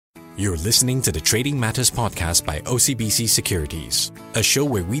You're listening to the Trading Matters podcast by OCBC Securities, a show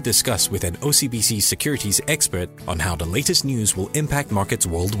where we discuss with an OCBC Securities expert on how the latest news will impact markets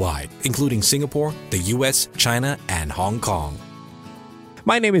worldwide, including Singapore, the US, China, and Hong Kong.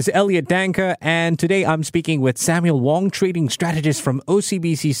 My name is Elliot Danker, and today I'm speaking with Samuel Wong, trading strategist from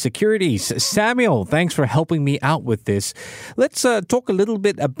OCBC Securities. Samuel, thanks for helping me out with this. Let's talk a little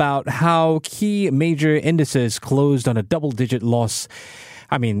bit about how key major indices closed on a double-digit loss.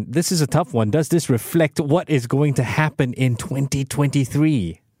 I mean, this is a tough one. Does this reflect what is going to happen in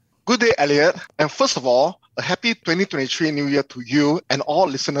 2023? Good day, Elliot. And first of all, a happy 2023 New Year to you and all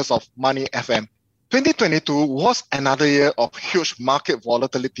listeners of Money FM. 2022 was another year of huge market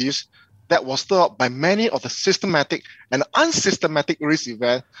volatilities that was stirred up by many of the systematic and unsystematic risk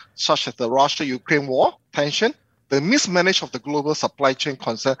events such as the Russia-Ukraine war tension, the mismanagement of the global supply chain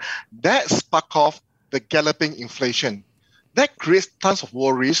concern that sparked off the galloping inflation. That creates tons of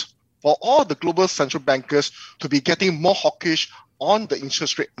worries for all the global central bankers to be getting more hawkish on the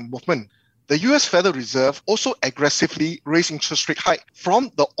interest rate movement. The US Federal Reserve also aggressively raised interest rate hike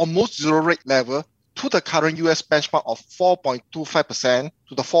from the almost zero rate level to the current US benchmark of 4.25%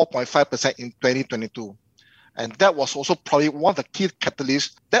 to the 4.5% in 2022. And that was also probably one of the key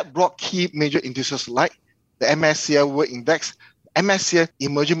catalysts that brought key major indices like the MSCI World Index, MSCI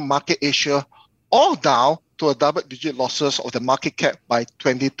Emerging Market Asia, all down to a double-digit losses of the market cap by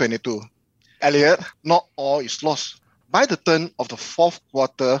 2022. Elliot, not all is lost. By the turn of the fourth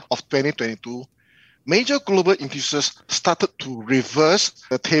quarter of 2022, major global indices started to reverse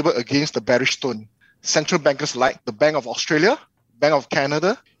the table against the bearish tone. Central bankers like the Bank of Australia, Bank of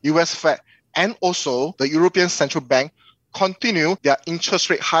Canada, US Fed, and also the European Central Bank continue their interest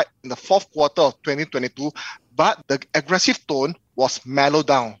rate hike in the fourth quarter of 2022, but the aggressive tone was mellowed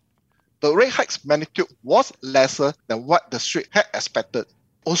down. The rate hike's magnitude was lesser than what the street had expected.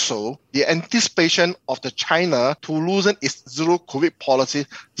 Also, the anticipation of the China to loosen its zero-COVID policy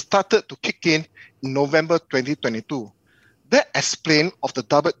started to kick in November 2022. That explained of the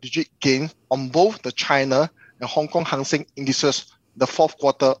double-digit gain on both the China and Hong Kong Hang Seng indices the fourth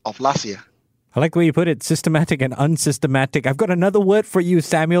quarter of last year. I like the way you put it, systematic and unsystematic. I've got another word for you,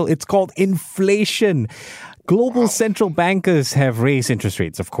 Samuel. It's called inflation. Global central bankers have raised interest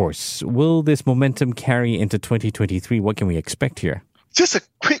rates, of course. Will this momentum carry into 2023? What can we expect here? Just a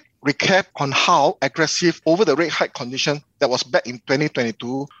quick recap on how aggressive over the rate hike condition that was back in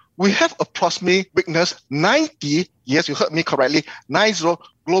 2022. We have approximately witnessed 90, yes, you heard me correctly, 90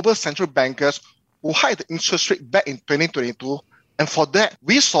 global central bankers who hiked the interest rate back in 2022. And for that,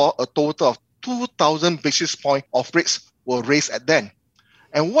 we saw a total of 2,000 basis points of rates were raised at then.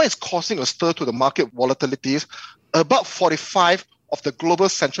 And what is causing a stir to the market volatilities? About 45 of the global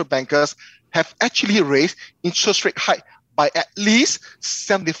central bankers have actually raised interest rate hike by at least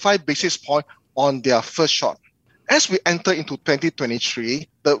 75 basis points on their first shot. As we enter into 2023,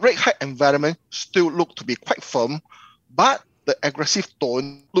 the rate hike environment still looks to be quite firm, but the aggressive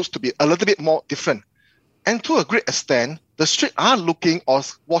tone looks to be a little bit more different. And to a great extent, the street are looking or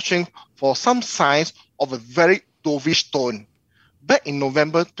watching for some signs of a very dovish tone. Back in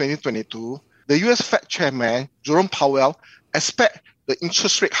November 2022, the US Fed Chairman, Jerome Powell, expect the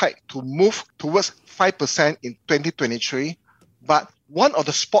interest rate hike to move towards 5% in 2023. But one of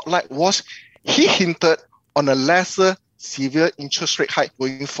the spotlight was he hinted on a lesser severe interest rate hike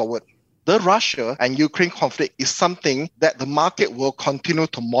going forward. The Russia and Ukraine conflict is something that the market will continue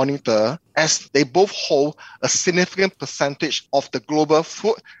to monitor as they both hold a significant percentage of the global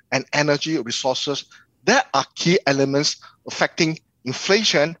food and energy resources that are key elements affecting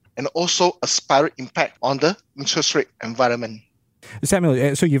inflation and also a spiral impact on the interest rate environment.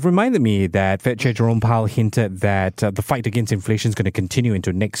 Samuel, so you've reminded me that Fed Chair Jerome Powell hinted that the fight against inflation is going to continue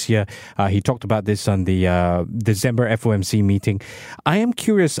into next year. He talked about this on the December FOMC meeting. I am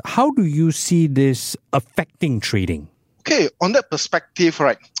curious, how do you see this affecting trading? Okay, on that perspective,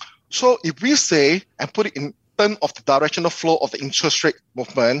 right. So if we say and put it in terms of the directional flow of the interest rate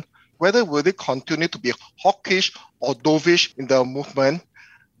movement, whether will they continue to be hawkish or dovish in the movement,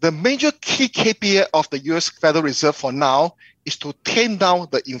 the major key KPI of the US Federal Reserve for now is to tame down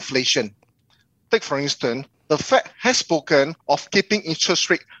the inflation. Take, for instance, the Fed has spoken of keeping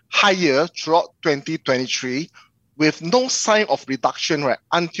interest rate higher throughout 2023 with no sign of reduction right,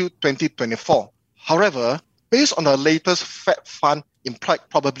 until 2024. However, based on the latest Fed Fund implied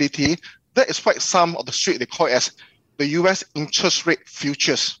probability, that is what some of the street they call it as the US interest rate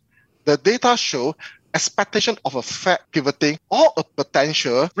futures. The data show expectation of a Fed pivoting or a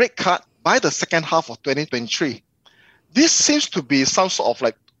potential rate cut by the second half of 2023. This seems to be some sort of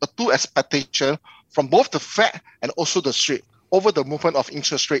like a two expectation from both the Fed and also the street. over the movement of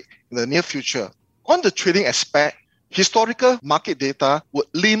interest rate in the near future. On the trading aspect, historical market data would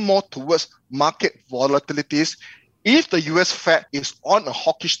lean more towards market volatilities if the US Fed is on a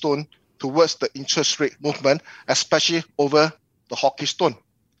hawkish tone towards the interest rate movement, especially over the hawkish tone.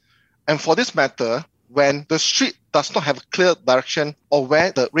 And for this matter, when the street does not have a clear direction or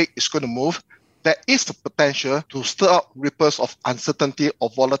where the rate is going to move, there is the potential to stir up ripples of uncertainty or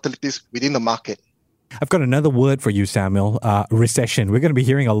volatilities within the market. I've got another word for you, Samuel, recession. We're going to be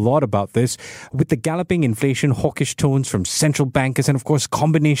hearing a lot about this with the galloping inflation, hawkish tones from central bankers, and of course,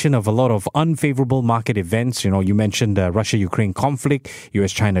 combination of a lot of unfavorable market events. You mentioned the Russia-Ukraine conflict,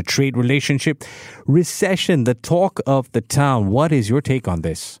 US-China trade relationship. Recession, the talk of the town. What is your take on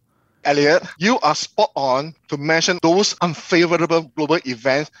this? Elliot, you are spot on to mention those unfavorable global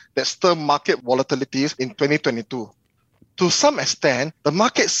events that stir market volatilities in 2022. To some extent, the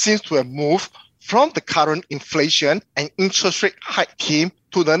market seems to have moved from the current inflation and interest rate hike theme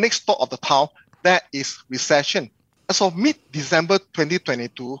to the next talk of the town, that is recession. As of mid-December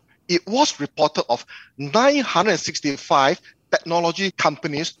 2022, it was reported of 965 technology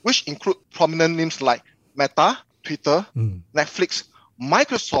companies, which include prominent names like Meta, Twitter, Netflix,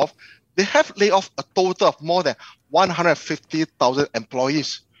 Microsoft. They have laid off a total of more than 150,000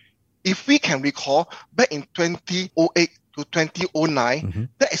 employees. If we can recall, back in 2008 to 2009,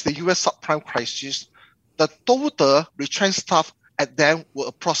 that is the US subprime crisis, the total retrenched staff at them were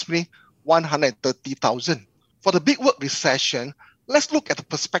approximately 130,000. For the big word recession, let's look at the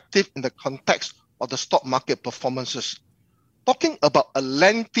perspective in the context of the stock market performances. Talking about a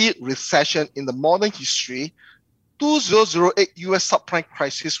lengthy recession in the modern history, 2008 US subprime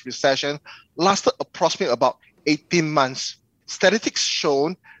crisis recession lasted approximately about 18 months. Statistics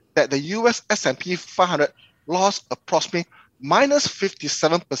shown that the US S&P 500 lost approximately minus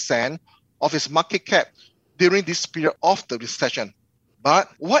 57% of its market cap during this period of the recession. But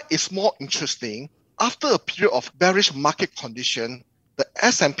what is more interesting, after a period of bearish market condition, the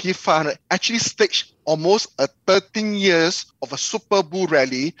S&P 500 actually staged almost a 13 years of a super bull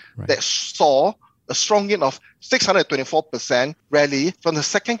rally that saw a strong gain of 624% rally from the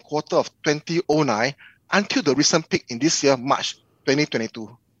second quarter of 2009 until the recent peak in this year, March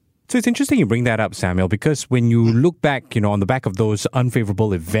 2022. So it's interesting you bring that up, Samuel, because when you look back, on the back of those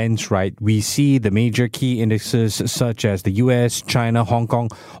unfavorable events, right, we see the major key indices such as the US, China, Hong Kong,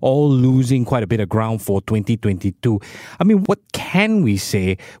 all losing quite a bit of ground for 2022. I mean, what can we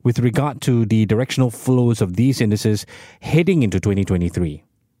say with regard to the directional flows of these indices heading into 2023?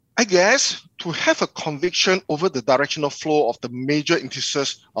 I guess to have a conviction over the directional flow of the major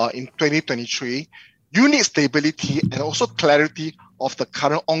indices in 2023, you need stability and also clarity of the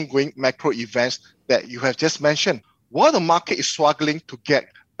current ongoing macro events that you have just mentioned. While the market is struggling to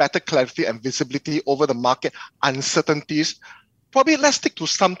get better clarity and visibility over the market uncertainties, probably let's stick to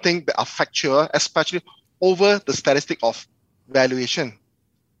something that are factual, especially over the statistic of valuation.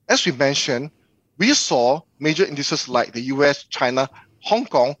 As we mentioned, we saw major indices like the US, China, Hong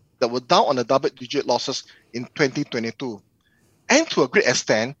Kong that were down on the double-digit losses in 2022. And to a great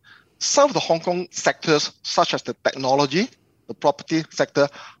extent, some of the Hong Kong sectors, such as the technology, the property sector,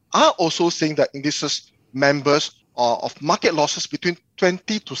 are also seeing the indices members of market losses between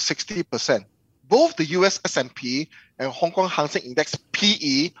 20 to 60%. Both the US S&P and Hong Kong Hang Seng Index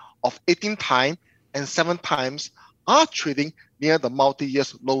PE of 18 times and 7 times are trading near the multi-year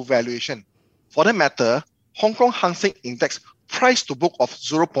low valuation. For that matter, Hong Kong Hang Seng Index price to book of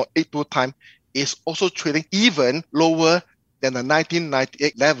 0.82 times is also trading even lower than the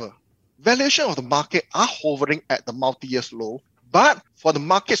 1998 level. Valuation of the market are hovering at the multi-year low, but for the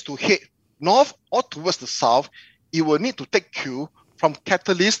markets to head north or towards the south, it will need to take cue from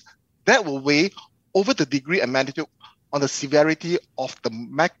catalysts that will weigh over the degree and magnitude on the severity of the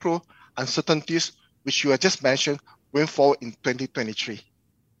macro uncertainties which you have just mentioned going forward in 2023.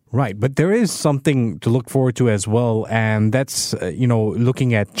 Right, but there is something to look forward to as well, and that's,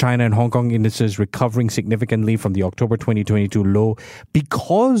 looking at China and Hong Kong indices recovering significantly from the October 2022 low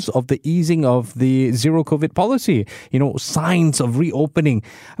because of the easing of the zero COVID policy, signs of reopening.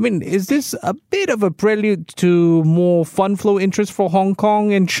 I mean, is this a bit of a prelude to more fund flow interest for Hong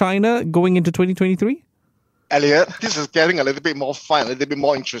Kong and China going into 2023? Elliot, this is getting a little bit more fun, a little bit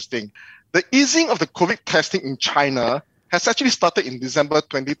more interesting. The easing of the COVID testing in China has actually started in December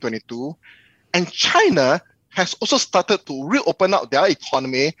 2022, and China has also started to reopen up their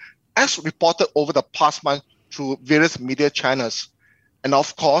economy as reported over the past month through various media channels. And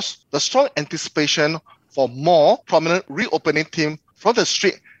of course, the strong anticipation for more prominent reopening theme from the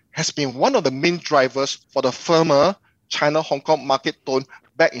street has been one of the main drivers for the firmer China-Hong Kong market tone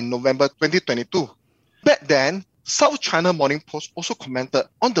back in November 2022. Back then, South China Morning Post also commented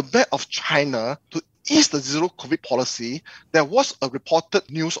on the back of China to ease the zero COVID policy, there was a reported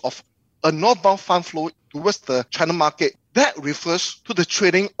news of a northbound fund flow towards the China market that refers to the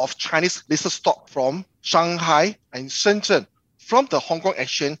trading of Chinese listed stock from Shanghai and Shenzhen from the Hong Kong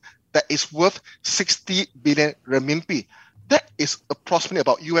exchange that is worth 60 billion renminbi. That is approximately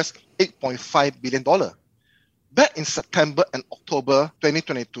about US $8.5 billion. Back in September and October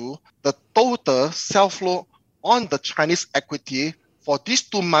 2022, the total sell flow on the Chinese equity for these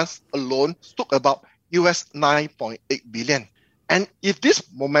 2 months alone stood about US $9.8 billion. And if this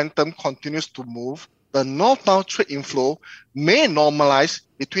momentum continues to move, the northbound trade inflow may normalize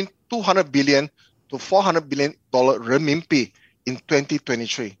between 200 billion to 400 billion renminbi in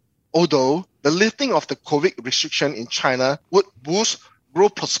 2023. Although the lifting of the COVID restriction in China would boost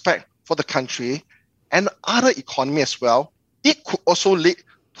growth prospects for the country and other economy as well, it could also lead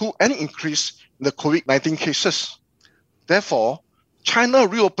to an increase in the COVID-19 cases. Therefore, China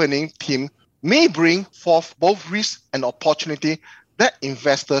reopening theme may bring forth both risk and opportunity that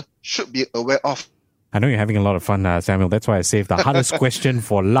investors should be aware of. I know you're having a lot of fun, Samuel. That's why I saved the hardest question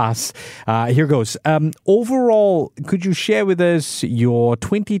for last. Here goes. Overall, could you share with us your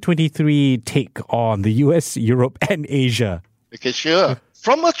 2023 take on the US, Europe, and Asia? Okay, sure.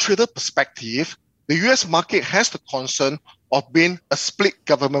 From a trader perspective, the US market has the concern of being a split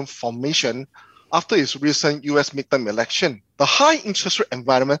government formation after its recent US midterm election. The high interest rate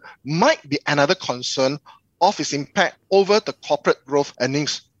environment might be another concern of its impact over the corporate growth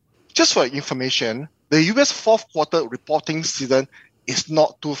earnings. Just for your information, the US fourth quarter reporting season is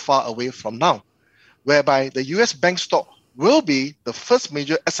not too far away from now, whereby the US bank stock will be the first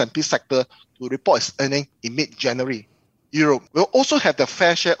major S&P sector to report its earnings in mid-January. Europe will also have their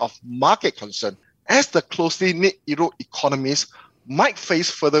fair share of market concern, as the closely knit Euro economies might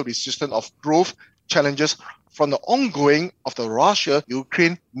face further resistance of growth challenges from the ongoing of the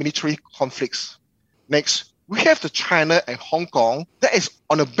Russia-Ukraine military conflicts. Next, we have the China and Hong Kong that is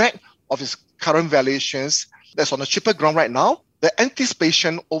on the back of its current valuations that's on a cheaper ground right now. The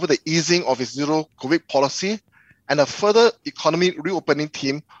anticipation over the easing of its zero COVID policy and a further economy reopening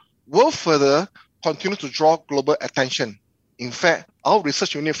theme will further continue to draw global attention. In fact, our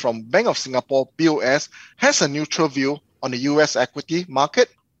research unit from Bank of Singapore, BOS, has a neutral view on the US equity market,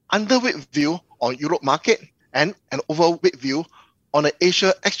 underweight view on Europe market, and an overweight view on the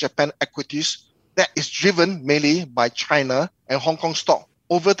Asia ex-Japan equities that is driven mainly by China and Hong Kong stock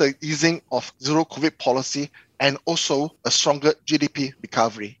over the easing of zero COVID policy and also a stronger GDP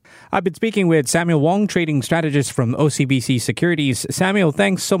recovery. I've been speaking with Samuel Wong, trading strategist from OCBC Securities. Samuel,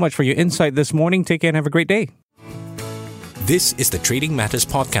 thanks so much for your insight this morning. Take care and have a great day. This is the Trading Matters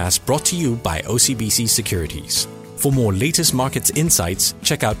podcast brought to you by OCBC Securities. For more latest markets insights,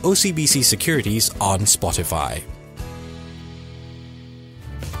 check out OCBC Securities on Spotify.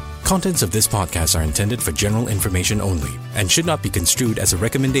 Contents of this podcast are intended for general information only and should not be construed as a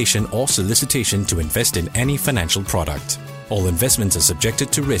recommendation or solicitation to invest in any financial product. All investments are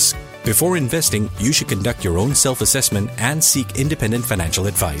subjected to risk. Before investing, you should conduct your own self-assessment and seek independent financial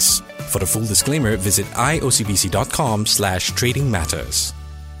advice. For the full disclaimer, visit iocbc.com/tradingmatters.